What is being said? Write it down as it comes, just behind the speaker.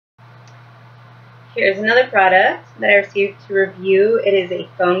Here's another product that I received to review. It is a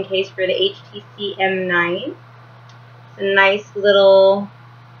phone case for the HTC M9. It's a nice little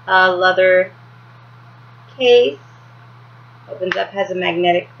leather case. Opens up, has a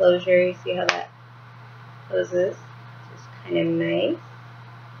magnetic closure. You see how that closes? Just kind of nice.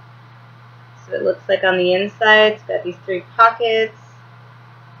 So it looks like on the inside, it's got these 3 pockets,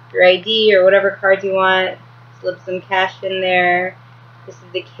 your ID or whatever cards you want. Slip some cash in there. This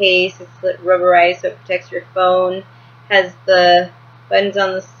is the case. It's rubberized so it protects your phone. Has the buttons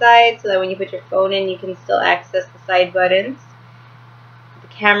on the side so that when you put your phone in, you can still access the side buttons. The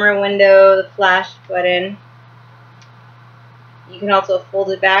camera window, the flash button. You can also fold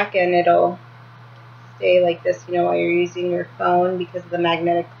it back and it'll stay like this, you know, while you're using your phone because of the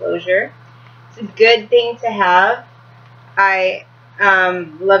magnetic closure. It's a good thing to have. I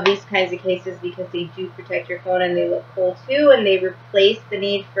love these kinds of cases because they do protect your phone and they look cool too, and they replace the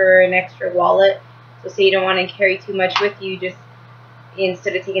need for an extra wallet. So say you don't want to carry too much with you, just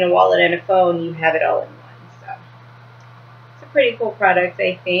instead of taking a wallet and a phone, you have it all in one. So it's a pretty cool product,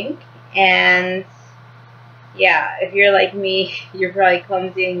 I think. And yeah, if you're like me, you're probably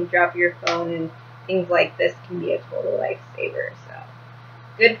clumsy and you drop your phone, and things like this can be a total lifesaver. So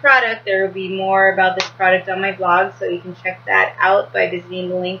good product. There will be more about this product on my blog, so you can check that out by visiting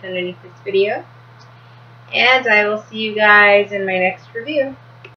the link underneath this video. And I will see you guys in my next review.